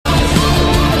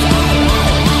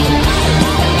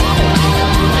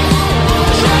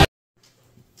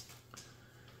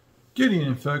Good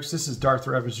evening, folks. This is Darth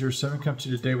Rabbit 07 coming to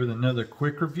you today with another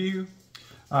quick review.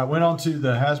 I went onto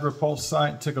the Hasbro Pulse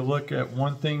site and took a look at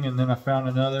one thing, and then I found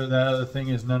another. That other thing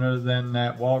is none other than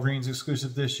that Walgreens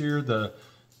exclusive this year, the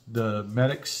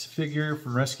Medix figure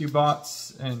from Rescue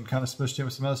Bots, and kind of smushed in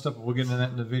with some other stuff, but we'll get into that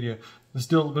in the video. Let's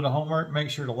do a little bit of homework. Make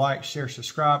sure to like, share,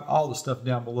 subscribe, all the stuff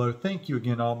down below. Thank you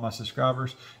again to all my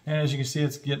subscribers. And as you can see,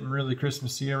 it's getting really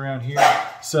Christmassy around here.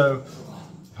 So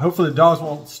hopefully the dogs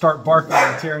won't start barking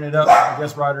and tearing it up. I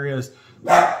guess Ryder is.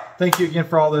 Thank you again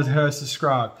for all those who have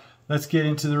subscribed. Let's get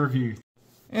into the review.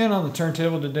 And on the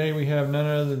turntable today, we have none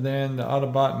other than the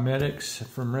Autobot Medix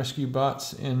from Rescue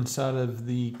Bots inside of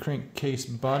the crankcase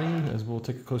body, as we'll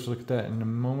take a closer look at that in a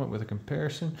moment with a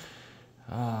comparison.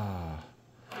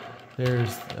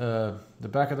 There's the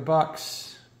back of the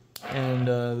box, and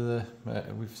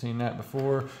we've seen that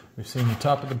before. We've seen the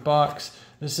top of the box.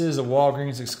 This is a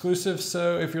Walgreens exclusive,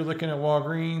 so if you're looking at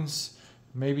Walgreens,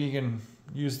 maybe you can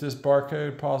use this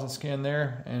barcode, pause and scan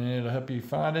there, and it'll help you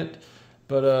find it.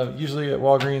 But usually at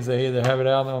Walgreens, they either have it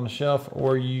out on the shelf,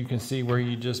 or you can see where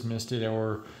you just missed it,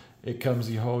 or it comes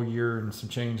the whole year and some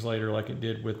change later, like it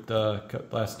did with the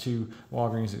last two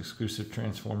Walgreens exclusive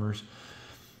Transformers.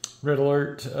 Red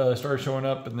Alert started showing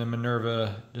up, and then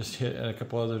Minerva just hit at a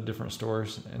couple other different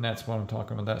stores, and that's what I'm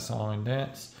talking about, that song and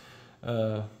dance.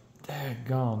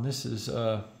 Daggone, this has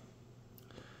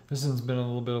been a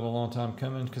little bit of a long time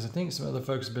coming, because I think some other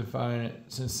folks have been finding it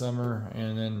since summer,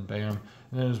 and then bam.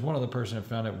 And then there's one other person that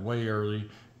found it way early,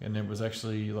 and it was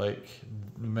actually like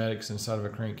pneumatics inside of a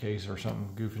crankcase or something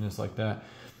goofiness like that.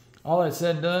 All that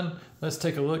said and done, let's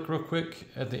take a look real quick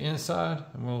at the inside,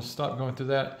 and we'll stop going through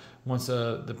that once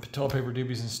the toilet paper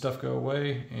doobies and stuff go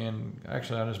away. And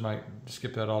actually, I just might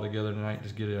skip that all together tonight,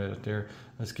 just get it out there.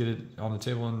 Let's get it on the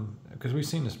table, and because we've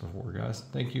seen this before, guys.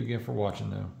 Thank you again for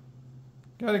watching, though.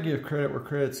 Gotta give credit where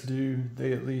credit's due.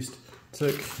 They at least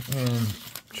took and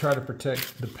try to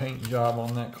protect the paint job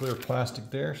on that clear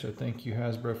plastic there. So thank you,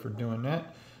 Hasbro, for doing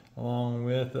that. Along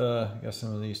with, got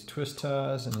some of these twist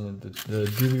ties, and then the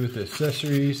doobie with the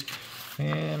accessories,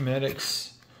 and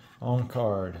Medix on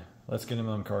card. Let's get him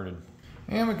uncarded.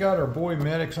 And we got our boy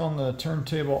Medix on the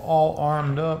turntable, all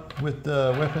armed up with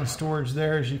the weapon storage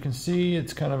there. As you can see,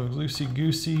 it's kind of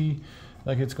loosey-goosey,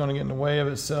 like it's going to get in the way of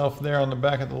itself there on the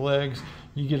back of the legs.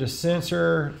 You get a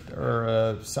sensor or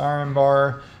a siren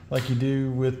bar like you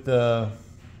do with the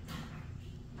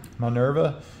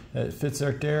Minerva. It fits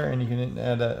right there, and you can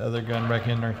add that other gun back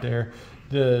in right there.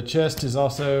 The chest is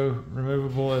also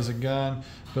removable as a gun,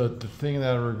 but the thing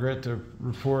that I regret to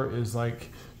report is like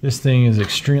this thing is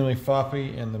extremely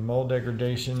floppy, and the mold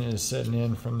degradation is setting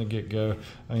in from the get-go.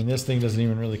 I mean, this thing doesn't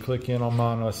even really click in on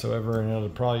mine whatsoever, and it'll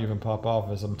probably even pop off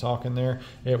as I'm talking there.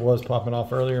 It was popping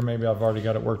off earlier. Maybe I've already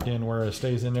got it worked in where it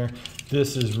stays in there.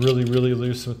 This is really, really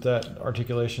loose with that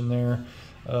articulation there.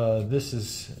 This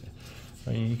is...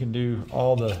 I mean, you can do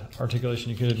all the articulation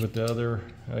you could with the other.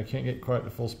 I can't get quite the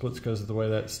full splits because of the way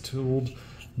that's tooled,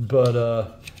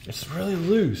 but it's really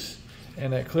loose.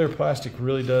 And that clear plastic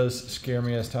really does scare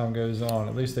me as time goes on.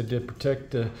 At least they did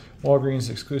protect the Walgreens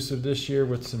exclusive this year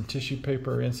with some tissue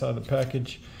paper inside the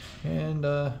package. And,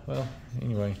 well,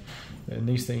 anyway, and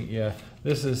these things, yeah,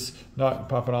 this is not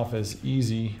popping off as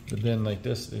easy, but then like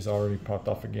this is already popped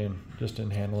off again just in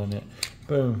handling it.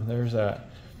 Boom, there's that.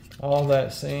 All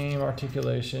that same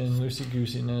articulation,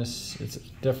 loosey-goosiness. It's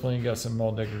definitely got some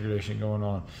mold degradation going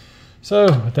on. So,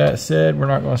 with that said, we're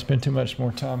not going to spend too much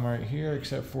more time right here,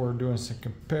 except for doing some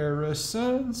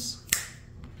comparisons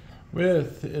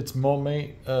with its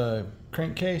Moldmate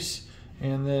crankcase.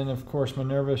 And then, of course,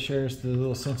 Minerva shares the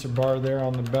little sensor bar there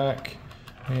on the back.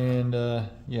 And,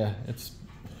 yeah, it's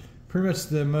pretty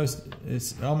much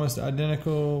it's almost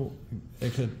identical,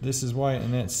 except this is white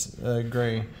and that's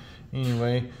gray.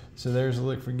 Anyway, so there's a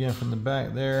look again from the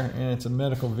back there, and it's a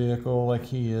medical vehicle like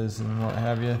he is and what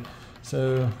have you.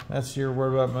 So that's your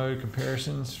Word About Mode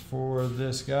comparisons for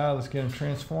this guy. Let's get him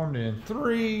transformed in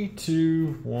 3,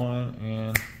 2, 1,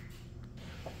 and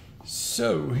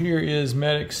so here is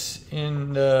Medix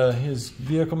in his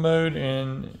vehicle mode,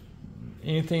 and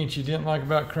anything that you didn't like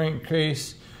about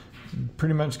crankcase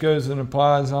pretty much goes and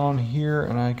applies on here.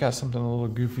 And I got something a little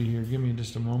goofy here. Give me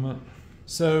just a moment.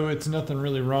 So it's nothing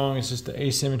really wrong. It's just the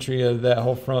asymmetry of that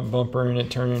whole front bumper and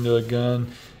it turning into a gun.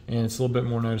 And it's a little bit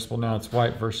more noticeable now. It's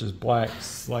white versus black.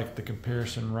 It's like the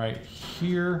comparison right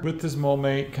here. With this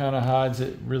Moldmate, kind of hides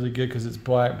it really good because it's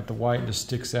black, but the white just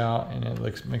sticks out and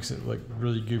it makes it look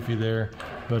really goofy there.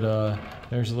 But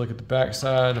there's a look at the back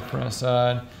side, the front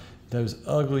side. Those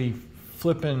ugly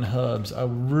flipping hubs. I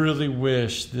really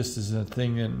wish this is a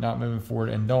thing that not moving forward,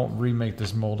 and don't remake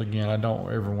this mold again. I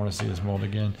don't ever want to see this mold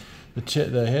again.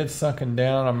 The head's sunken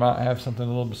down. I might have something a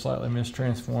little bit slightly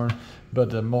mistransformed, but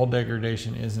the mold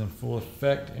degradation is in full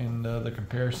effect. And the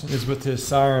comparison is with his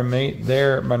Siren mate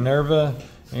there, Minerva.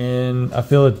 And I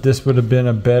feel that this would have been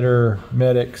a better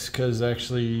Medix, because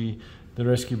actually the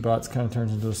rescue bots kind of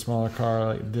turns into a smaller car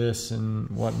like this and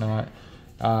whatnot.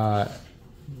 That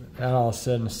all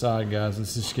said and aside, guys,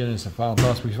 let's just get into some final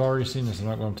thoughts. We've already seen this. I'm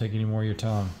not going to take any more of your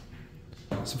time.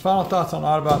 Some final thoughts on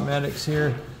Autobot Medix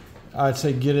here. I'd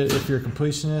say get it if you're a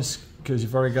completionist, because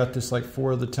you've already got this like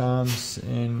 4 other times,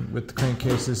 and with the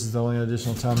crankcase, this is the only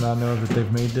additional time that I know of that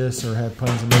they've made this or had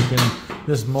plans of making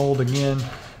this mold again.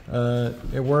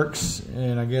 It works,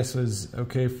 and I guess it was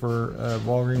okay for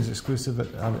Walgreens exclusive.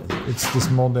 It's this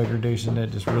mold degradation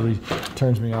that just really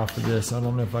turns me off of this. I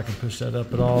don't know if I can push that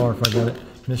up at all, or if I got it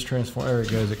mistransformed. There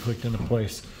it goes. It clicked into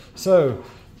place. So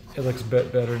it looks a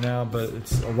bit better now, but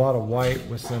it's a lot of white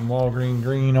with some Walgreens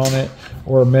green on it,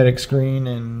 or a Medix green,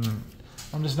 and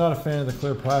I'm just not a fan of the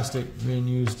clear plastic being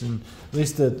used, and at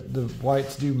least the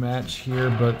whites do match here.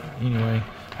 But anyway,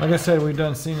 like I said,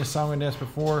 we've seen this song and dance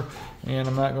before, and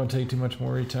I'm not going to take too much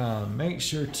more of your time. Make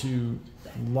sure to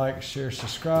like, share,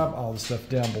 subscribe, all the stuff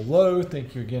down below.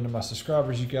 Thank you again to my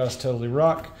subscribers. You guys totally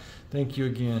rock. Thank you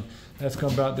again. That's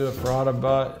going to about do it for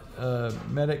Autobot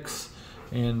Medix.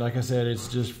 And like I said, it's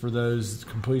just for those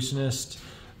completionists.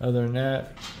 Other than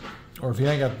that, or if you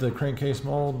ain't got the crankcase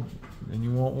mold and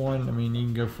you want one, I mean, you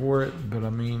can go for it. But I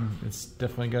mean, it's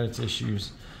definitely got its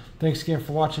issues. Thanks again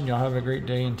for watching. Y'all have a great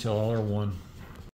day until all are one.